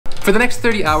For the next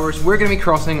 30 hours, we're going to be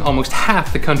crossing almost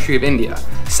half the country of India.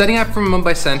 Setting out from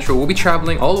Mumbai Central, we'll be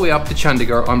traveling all the way up to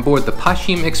Chandigarh on board the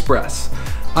Paschim Express.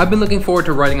 I've been looking forward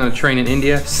to riding on a train in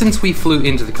India since we flew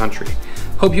into the country.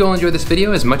 Hope you all enjoyed this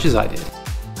video as much as I did.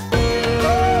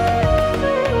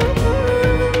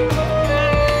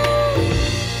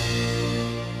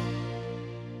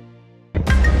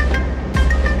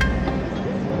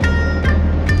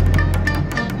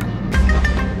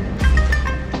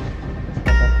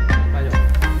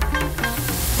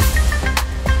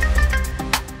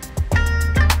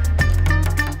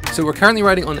 So we're currently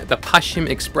riding on the Paschim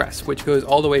Express, which goes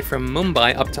all the way from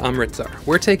Mumbai up to Amritsar.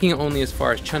 We're taking it only as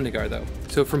far as Chandigarh though.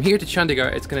 So from here to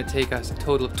Chandigarh, it's going to take us a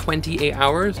total of 28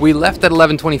 hours. We left at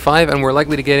 11:25 and we're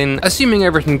likely to get in, assuming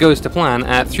everything goes to plan,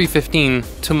 at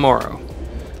 3:15 tomorrow.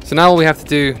 So now all we have to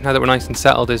do, now that we're nice and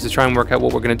settled, is to try and work out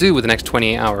what we're going to do with the next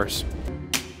 28 hours.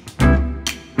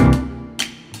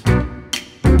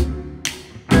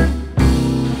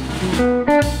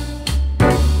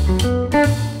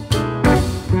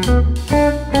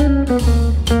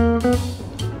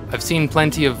 I've seen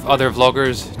plenty of other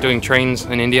vloggers doing trains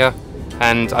in India,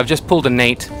 and I've just pulled a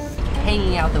Nate.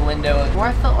 Hanging out the window, where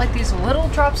I felt like these little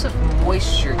drops of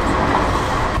moisture.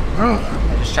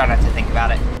 I just try not to think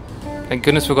about it. Thank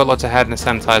goodness we've got lots of hand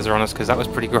sanitizer on us, because that was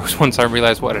pretty gross once I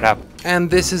realized what had happened. And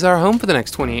this is our home for the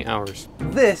next 28 hours.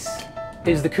 This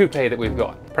is the coupe that we've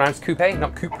got. Pronounced coupe,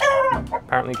 not coupe.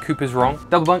 Apparently coupe is wrong.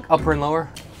 Double bunk, upper and lower,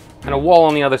 and a wall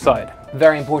on the other side.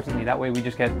 Very importantly, that way we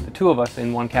just get the two of us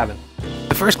in one cabin.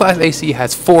 The first class AC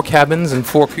has 4 cabins and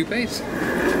 4 coupes.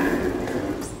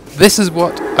 This is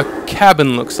what a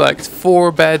cabin looks like. It's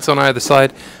 4 beds on either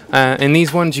side. In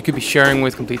these ones you could be sharing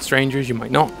with complete strangers, you might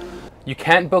not. You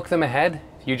can't book them ahead.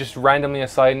 You just randomly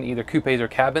assign either coupes or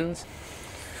cabins.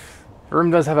 The room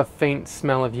does have a faint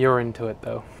smell of urine to it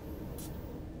though.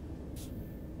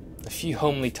 A few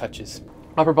homely touches.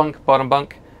 Upper bunk, bottom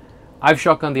bunk. I've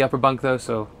shotgunned the upper bunk though,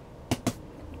 so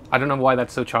I don't know why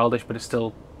that's so childish, but it's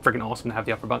still freaking awesome to have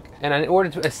the upper bunk. And in order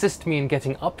to assist me in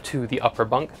getting up to the upper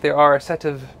bunk, there are a set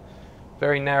of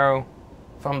very narrow,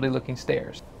 fumbly looking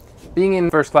stairs. Being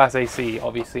in first class AC,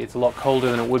 obviously it's a lot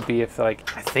colder than it would be if, like,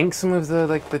 I think some of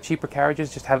the cheaper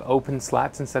carriages just have open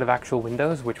slats instead of actual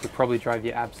windows, which would probably drive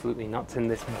you absolutely nuts in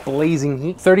this blazing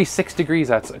heat. 36 degrees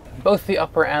outside. Both the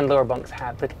upper and lower bunks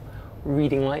have little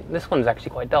reading light. This one's actually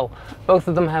quite dull. Both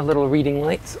of them have little reading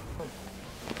lights.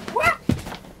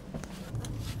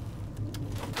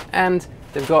 And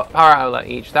they've got power outlet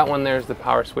each. That one there's the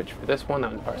power switch for this one,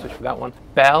 that one's the power switch for that one.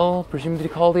 Bell, presumably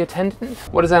to call the attendant.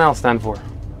 What does NL stand for?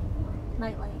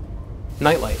 Nightlight.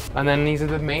 Nightlight. And then these are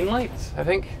the main lights, I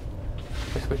think.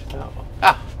 Let's switch to that one.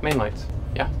 Ah, main lights.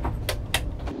 Yeah.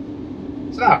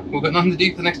 So now, we've got nothing to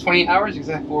do for the next 28 hours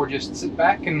except for just sit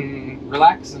back and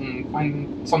relax and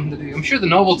find something to do. I'm sure the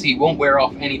novelty won't wear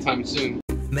off anytime soon.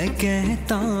 मैं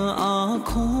कहता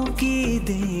आँखों की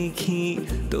देखी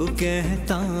तो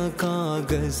कहता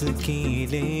कागज की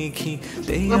लेखी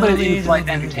तेरा in-flight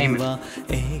entertainment.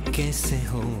 कैसे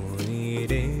हो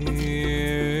रे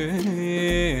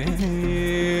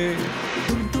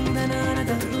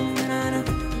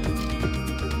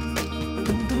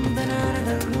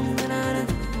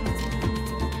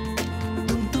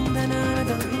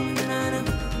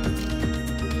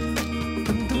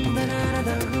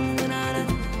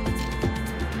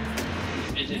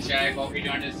Chai, coffee,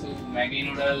 tomato soup, Maggi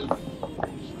noodle,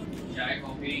 chai,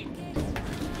 coffee.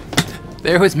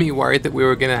 There was me worried that we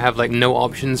were gonna have like no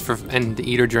options for anything to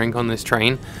eat or drink on this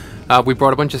train. We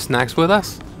brought a bunch of snacks with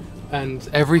us, and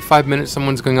every 5 minutes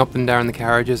someone's going up and down the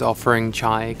carriages offering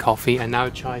chai, coffee, and now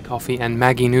chai, coffee, and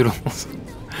Maggi noodles.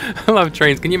 I love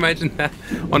trains. Can you imagine that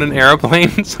on an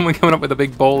airplane? Someone coming up with a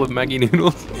big bowl of Maggi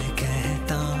noodles.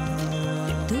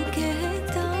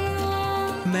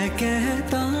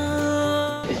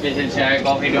 Special chai,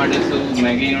 coffee, tomato soup,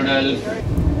 Maggi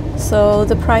noodle. So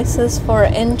the prices for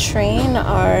in-train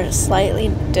are slightly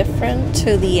different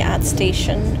to the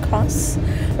at-station costs.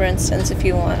 For instance, if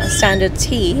you want a standard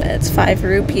tea, it's 5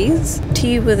 rupees.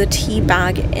 Tea with a tea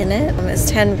bag in it is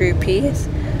 10 rupees.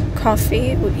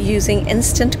 Coffee using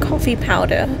instant coffee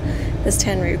powder is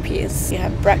 10 rupees. You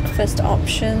have breakfast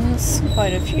options,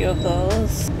 quite a few of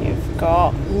those. You've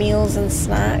got meals and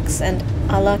snacks and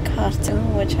a la carte,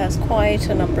 which has quite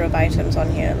a number of items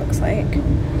on here, it looks like.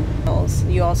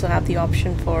 You also have the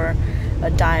option for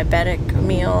a diabetic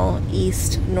meal,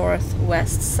 East, North,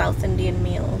 West, South Indian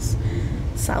meals,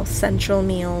 South Central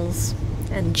meals,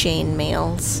 and Jain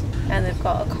meals. And they've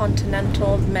got a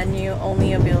continental menu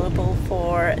only available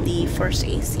for the first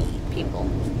AC people.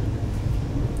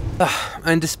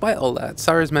 And despite all that,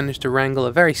 Sarah's managed to wrangle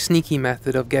a very sneaky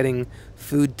method of getting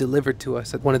food delivered to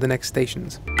us at one of the next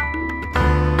stations.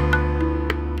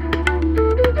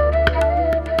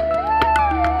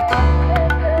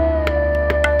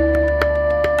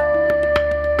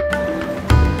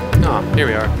 Ah, here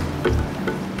we are.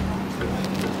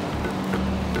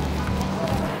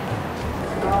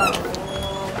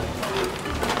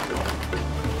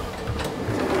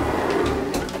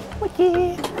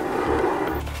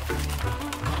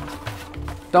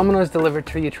 Domino's delivered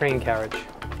to your train carriage.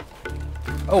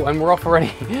 Oh, and we're off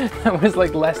already. That was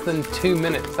like less than 2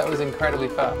 minutes. That was incredibly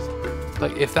fast.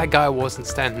 Like, if that guy wasn't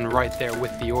standing right there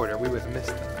with the order, we would have missed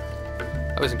it.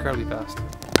 That was incredibly fast.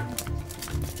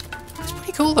 It's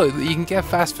pretty cool though that you can get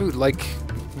fast food, like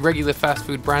regular fast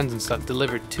food brands and stuff,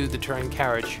 delivered to the train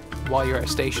carriage while you're at a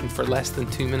station for less than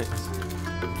 2 minutes.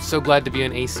 So glad to be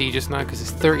on AC just now because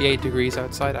it's 38 degrees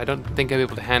outside. I don't think I'd be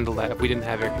able to handle that if we didn't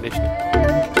have air conditioning.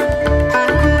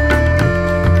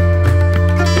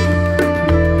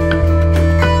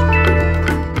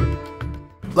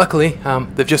 Luckily,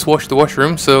 they've just washed the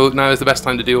washroom, so now is the best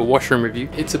time to do a washroom review.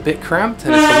 It's a bit cramped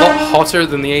and it's a lot hotter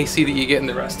than the AC that you get in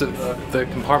the rest of the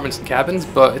compartments and cabins,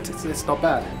 but it's not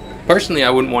bad. Personally, I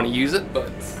wouldn't want to use it,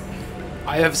 but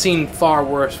I have seen far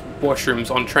worse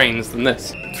washrooms on trains than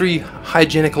this. 3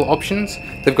 hygienical options.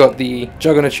 They've got the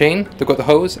jug on a chain, they've got the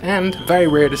hose, and very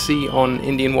rare to see on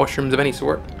Indian washrooms of any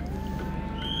sort,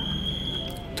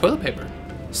 toilet paper.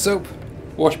 Soap,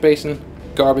 wash basin,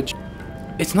 garbage.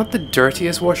 It's not the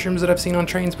dirtiest washrooms that I've seen on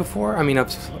trains before. I mean,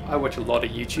 I watch a lot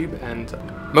of YouTube, and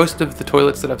most of the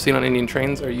toilets that I've seen on Indian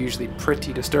trains are usually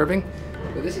pretty disturbing.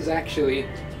 But this is actually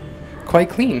quite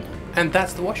clean. And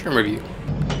that's the washroom review.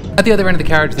 At the other end of the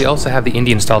carriage, they also have the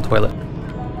Indian style toilet.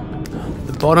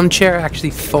 The bottom chair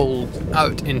actually folds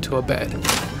out into a bed,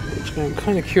 which I'm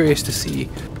kind of curious to see.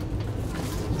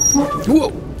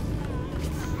 Whoa!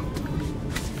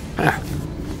 Ah.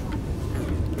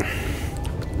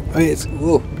 I mean,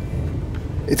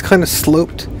 it's kind of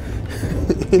sloped.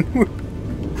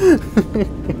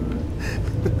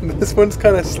 This one's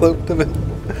kind of sloped a bit,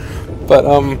 but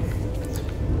I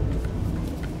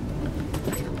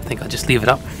think I'll just leave it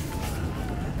up.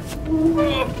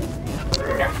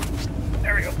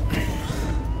 There we go.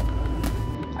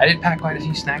 I did pack quite a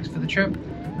few snacks for the trip.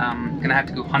 Gonna have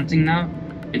to go hunting now.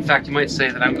 In fact, you might say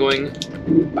that I'm going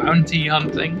bounty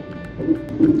hunting.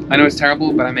 I know it's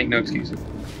terrible, but I make no excuses.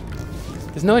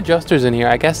 There's no adjusters in here.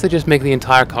 I guess they just make the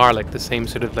entire car like the same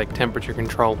sort of like temperature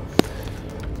control.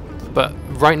 But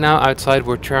right now outside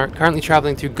we're currently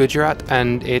traveling through Gujarat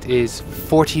and it is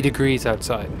 40 degrees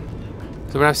outside.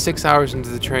 So we're now 6 hours into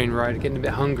the train ride, getting a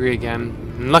bit hungry again.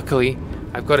 And luckily,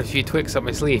 I've got a few Twix up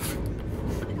my sleeve.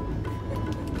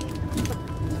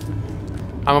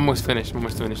 I'm almost finished,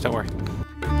 don't worry.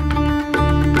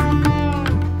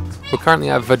 We're currently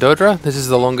at Vadodara. This is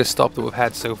the longest stop that we've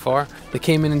had so far. They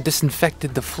came in and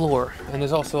disinfected the floor. And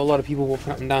there's also a lot of people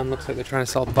walking up and down. Looks like they're trying to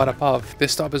sell vada pav.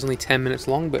 This stop is only 10 minutes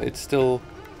long, but it's still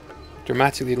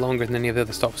dramatically longer than any of the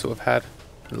other stops that we've had.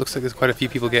 It looks like there's quite a few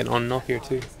people getting on and off here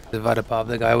too. The vada pav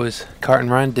the guy was carting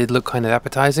around did look kind of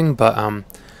appetizing, but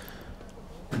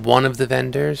one of the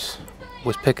vendors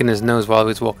was picking his nose while he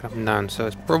was walking up and down, so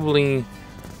it's probably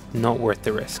not worth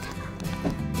the risk.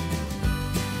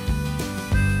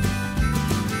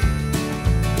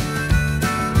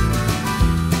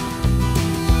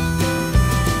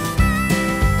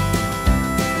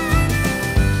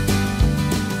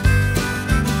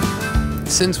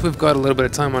 Since we've got a little bit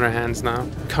of time on our hands now,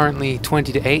 currently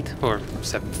 20 to 8, or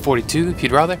 7:42 if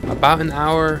you'd rather, about an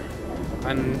hour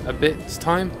and a bit's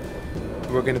time,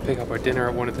 we're going to pick up our dinner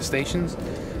at one of the stations.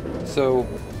 So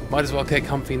might as well get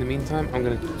comfy in the meantime. I'm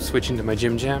going to switch into my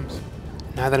gym jams.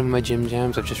 Now that I'm in my gym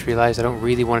jams, I've just realized I don't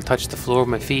really want to touch the floor with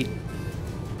my feet.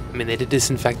 I mean, they did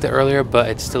disinfect it earlier, but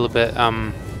it's still a bit, like,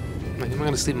 I'm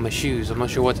going to sleep in my shoes. I'm not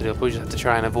sure what to do. I'll just have to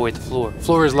try and avoid the floor.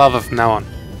 Floor is lava from now on.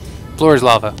 Floor is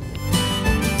lava.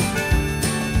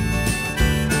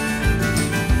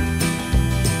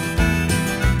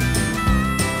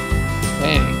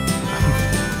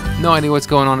 No idea what's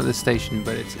going on at this station,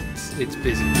 but it's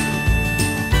busy.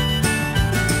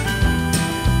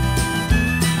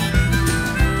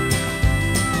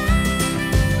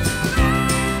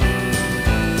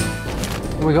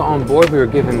 When we got on board, we were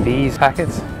given these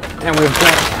packets, and we've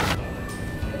got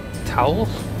towels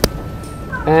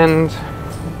and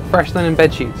fresh linen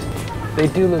bed sheets. They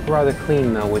do look rather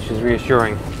clean though, which is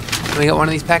reassuring. We got one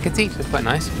of these packets each. That's quite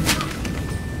nice.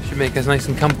 Should make us nice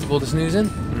and comfortable to snooze in.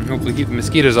 And hopefully keep the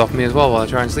mosquitoes off me as well while I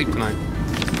try and sleep tonight.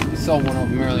 I saw one of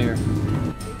them earlier.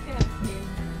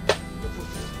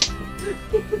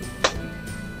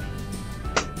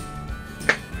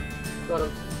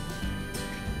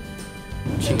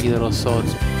 You little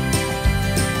sods.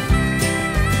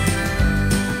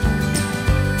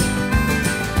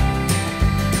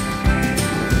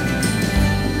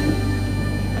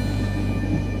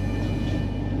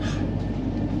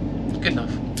 Good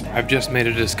enough. I've just made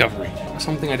a discovery.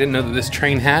 Something I didn't know that this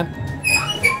train had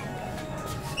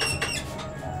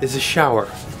is a shower.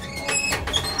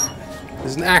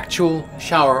 There's an actual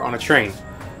shower on a train.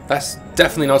 That's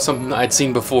definitely not something that I'd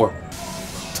seen before.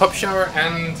 Top shower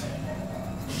and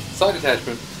side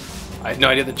attachment. I had no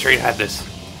idea the train had this.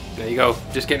 There you go.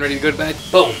 Just getting ready to go to bed.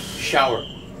 Boom. Shower.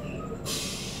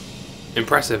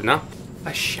 Impressive, no?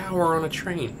 A shower on a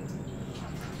train.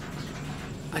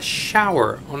 A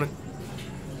shower on a...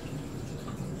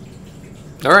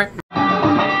 Alright.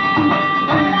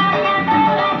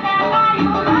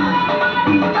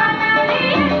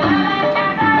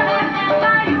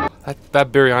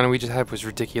 That biryani we just had was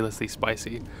ridiculously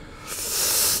spicy.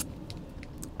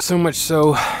 So much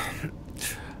so,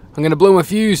 I'm gonna blow my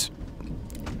fuse.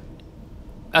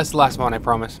 That's the last one, I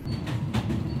promise.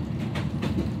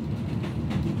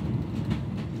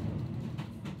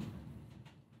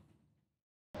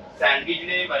 Sandwich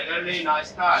ले, burger ले,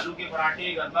 नाश्ता, आलू के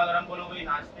पराठे, गरमा गरम बोलो भाई,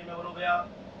 नाश्ते में बोलो भैया,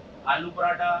 आलू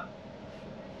पराठा,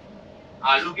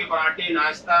 आलू के पराठे,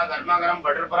 नाश्ता, गरमा गरम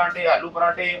बटर पराठे, आलू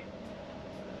पराठे,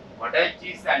 बटर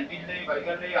चीज सैंडविच ले,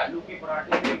 बर्गर ले, आलू के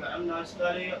पराठे ले, गरम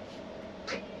नाश्ता ले,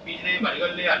 पिज़्ज़ा ले,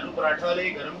 बर्गर ले, आलू पराठा ले,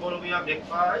 गरम बोलो भैया,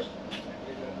 breakfast.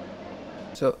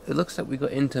 So it looks like we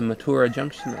got into Mathura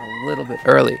Junction a little bit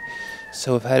early.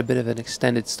 So we've had a bit of an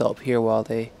extended stop here while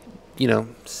they, you know,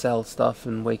 sell stuff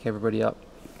and wake everybody up.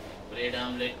 Bread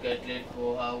omelette, cutlet,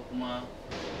 poha, upma.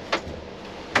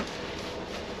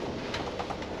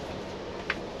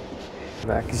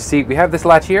 Back. You see, we have this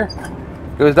latch here,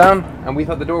 goes down, and we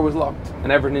thought the door was locked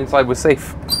and everything inside was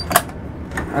safe.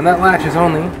 And that latch is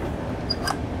only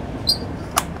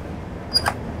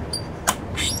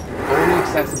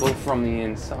accessible from the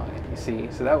inside, you see.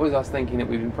 So that was us thinking that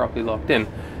we'd been properly locked in.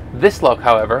 This lock,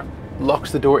 however,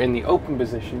 locks the door in the open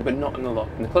position, but not in the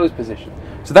locked in the closed position.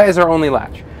 So that is our only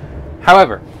latch.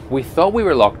 However, we thought we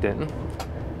were locked in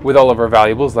with all of our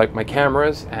valuables, like my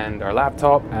cameras and our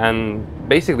laptop and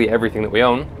basically everything that we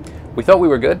own. We thought we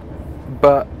were good,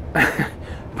 but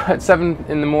at 7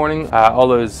 in the morning, all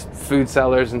those food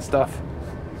sellers and stuff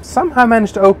somehow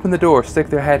managed to open the door, stick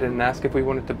their head in and ask if we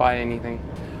wanted to buy anything.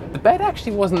 The bed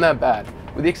actually wasn't that bad,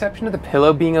 with the exception of the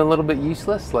pillow being a little bit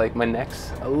useless, like my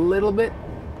neck's a little bit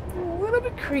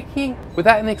creaky. With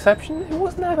that an exception, it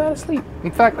wasn't that bad asleep.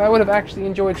 In fact, I would have actually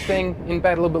enjoyed staying in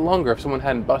bed a little bit longer if someone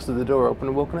hadn't busted the door open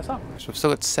and woken us up. So we've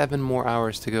still got 7 more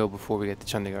hours to go before we get to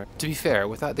Chandigarh. To be fair,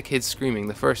 without the kids screaming,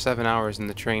 the first 7 hours in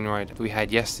the train ride we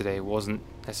had yesterday wasn't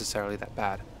necessarily that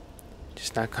bad.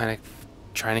 Just now kind of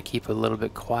trying to keep a little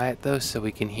bit quiet though, so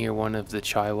we can hear one of the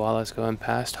chaiwalas going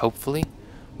past, hopefully,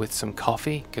 with some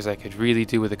coffee, because I could really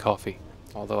do with a coffee.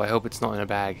 Although I hope it's not in a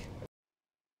bag.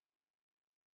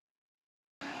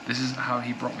 This is how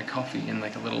he brought my coffee, in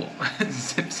like a little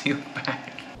zip sealed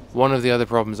bag. One of the other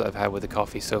problems that I've had with the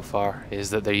coffee so far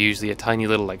is that they're usually a tiny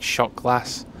little like shot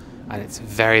glass, and it's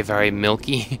very, very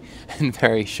milky and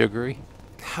very sugary.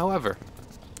 However,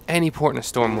 any port in a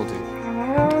storm will do.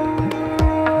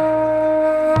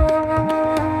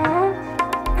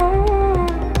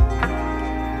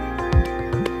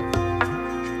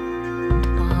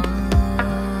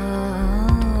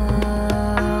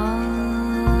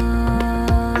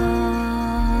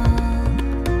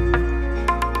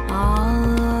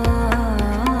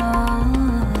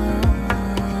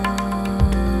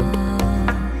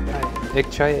 Ek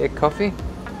chai, ek coffee?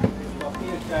 Coffee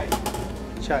or chai?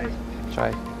 Chai.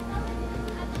 Chai.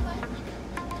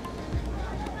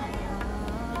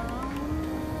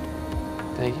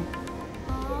 Thank you.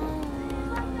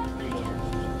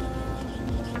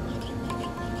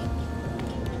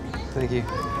 Thank you.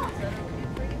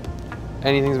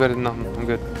 Anything's better than nothing. I'm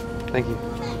good. Thank you.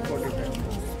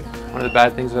 One of the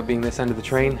bad things about being this end of the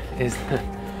train is that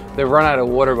they've run out of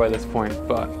water by this point,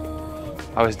 but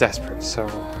I was desperate, so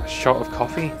a shot of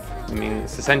coffee. I mean,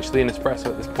 it's essentially an espresso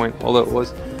at this point, although it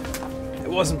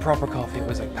wasn't proper coffee, it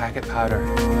was like packet powder.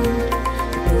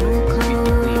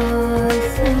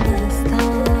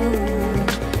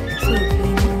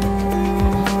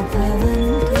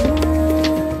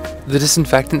 The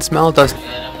disinfectant smell does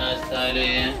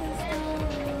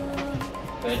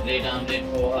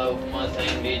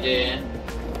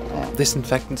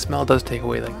take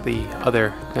away like the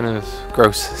other kind of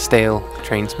gross, stale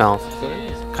train smells. So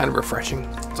it's kind of refreshing.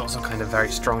 It's also kind of very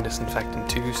strong disinfectant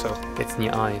too, so it gets in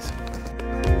your eyes.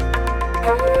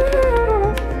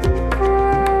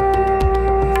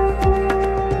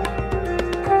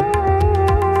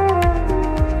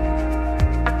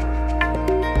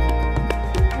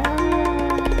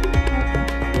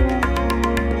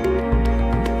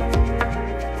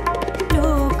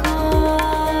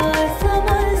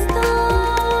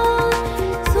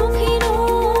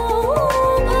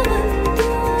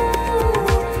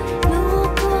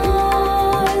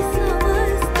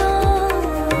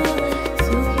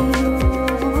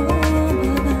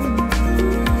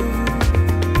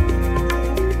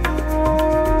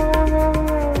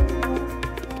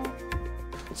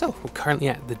 currently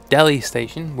at the Delhi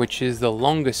station, which is the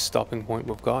longest stopping point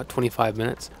we've got, 25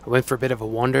 minutes. I went for a bit of a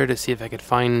wander to see if I could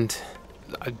find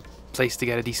a place to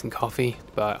get a decent coffee,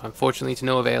 but unfortunately to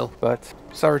no avail. But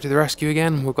sorry to the rescue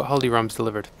again, we've got Haldirams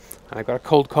delivered. And I got a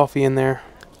cold coffee in there,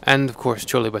 and of course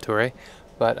chole bhature,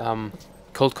 but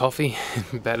cold coffee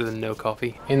better than no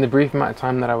coffee. In the brief amount of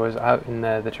time that I was out in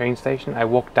the train station, I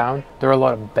walked down. There were a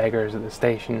lot of beggars at the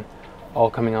station, all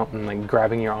coming up and like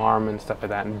grabbing your arm and stuff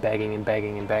like that, and begging and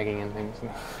begging and begging and things.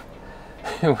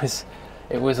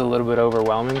 It was a little bit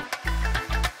overwhelming.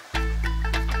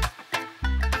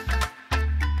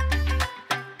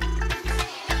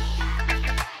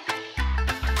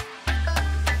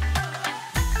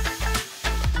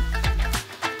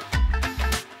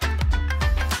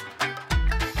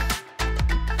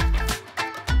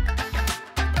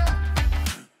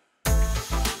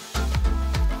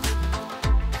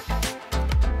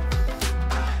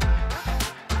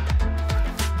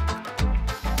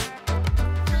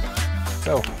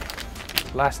 So,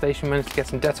 last station, managed to get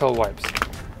some Dettol wipes.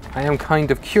 I am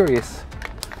kind of curious,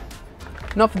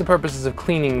 not for the purposes of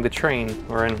cleaning the train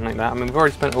or anything like that. I mean, we've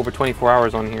already spent over 24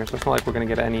 hours on here, so it's not like we're going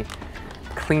to get any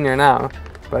cleaner now.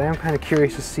 But I am kind of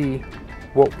curious to see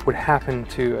what would happen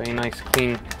to a nice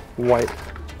clean wipe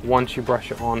once you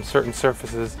brush it on certain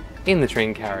surfaces in the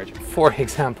train carriage. For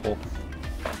example,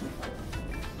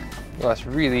 well, that's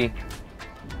really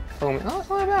foamy. Oh, it's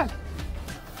not that bad.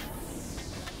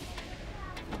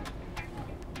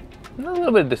 A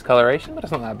little bit of discoloration, but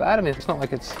it's not that bad. I mean, it's not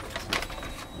like it's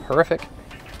horrific.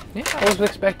 Yeah, I was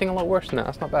expecting a lot worse than that.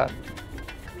 That's not bad.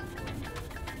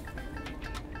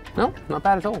 No, not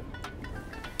bad at all.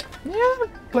 Yeah,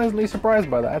 pleasantly surprised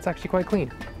by that. It's actually quite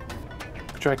clean.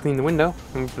 Try to clean the window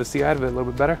and put the sea out of it a little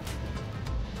bit better.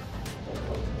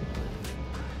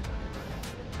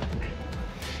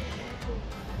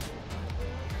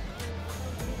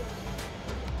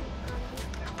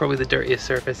 Probably the dirtiest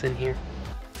surface in here.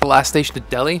 The last station to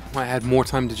Delhi, I had more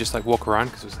time to just like walk around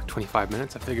because it was like 25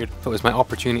 minutes. I figured it was my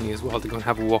opportunity as well to go and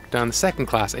have a walk down the second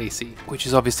class AC, which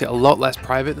is obviously a lot less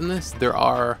private than this. There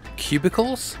are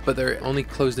cubicles, but they're only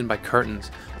closed in by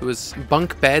curtains. There was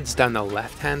bunk beds down the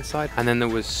left-hand side, and then there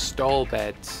was stall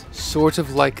beds, sort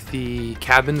of like the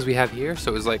cabins we have here. So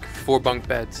it was like 4 bunk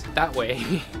beds that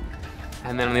way.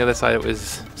 And then on the other side it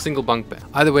was single bunk bed.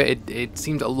 Either way, it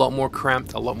seemed a lot more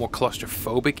cramped, a lot more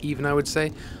claustrophobic even, I would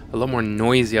say. A lot more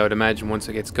noisy, I would imagine, once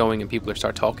it gets going and people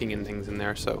start talking and things in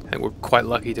there. So I think we're quite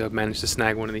lucky to have managed to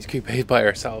snag one of these coupes by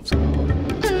ourselves.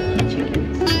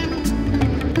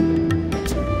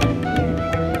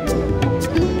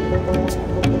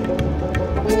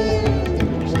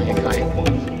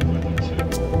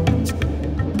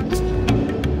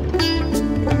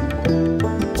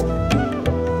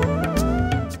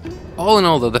 All in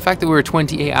all though, the fact that we were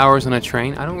 28 hours on a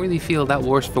train, I don't really feel that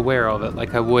worse for wear of it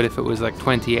like I would if it was like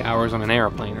 28 hours on an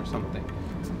aeroplane or something.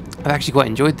 I've actually quite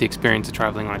enjoyed the experience of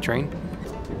traveling on a train,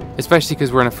 especially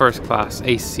because we're in a first class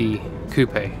AC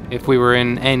coupe. If we were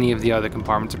in any of the other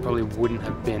compartments, it probably wouldn't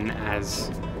have been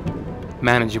as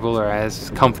manageable or as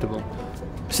comfortable.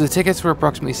 So the tickets were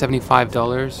approximately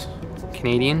 $75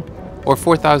 Canadian, or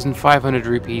 4,500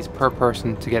 rupees per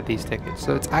person to get these tickets.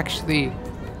 So it's actually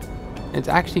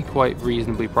quite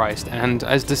reasonably priced, and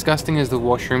as disgusting as the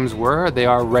washrooms were, they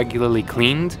are regularly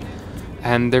cleaned,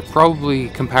 and they're probably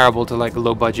comparable to like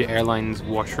low budget airlines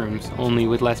washrooms, only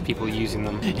with less people using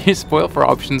them. You're spoiled for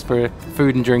options for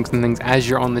food and drinks and things as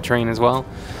you're on the train as well.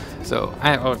 So,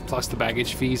 plus the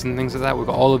baggage fees and things like that. We've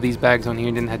got all of these bags on here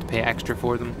and didn't have to pay extra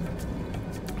for them.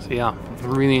 So yeah,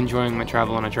 I'm really enjoying my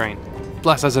travel on a train.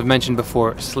 Plus, as I've mentioned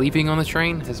before, sleeping on the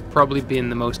train has probably been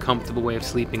the most comfortable way of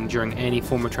sleeping during any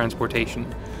form of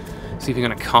transportation. Sleeping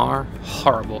on a car,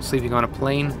 horrible. Sleeping on a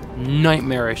plane,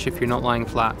 nightmarish if you're not lying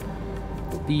flat.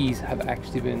 But these have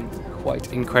actually been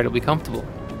quite incredibly comfortable.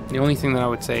 The only thing that I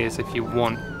would say is if you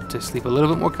want to sleep a little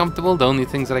bit more comfortable, the only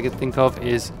things that I could think of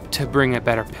is to bring a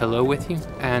better pillow with you.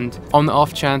 And on the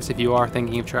off chance, if you are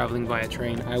thinking of traveling by a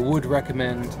train, I would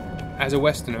recommend, as a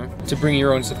Westerner, to bring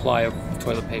your own supply of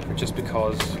toilet paper, just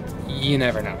because you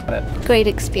never know. Great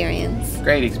experience.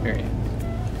 Great experience.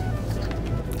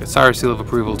 Got Sarah's seal of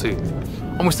approval too.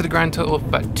 Almost at a grand total of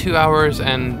about 2 hours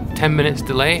and 10 minutes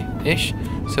delay-ish.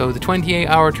 So the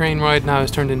 28-hour train ride now has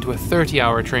turned into a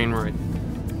 30-hour train ride.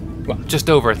 Well,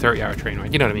 just over a 30-hour train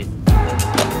ride, you know what I mean.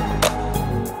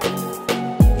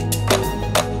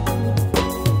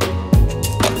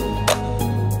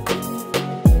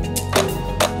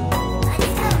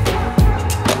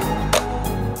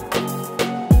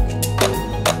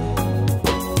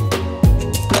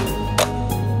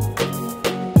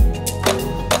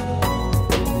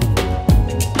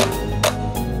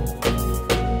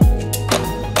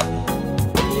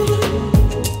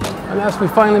 mess. We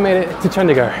finally made it to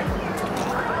Chandigarh.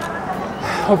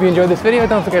 Hope you enjoyed this video.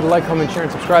 Don't forget to like, comment, share,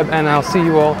 and subscribe, and I'll see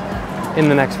you all in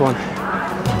the next one.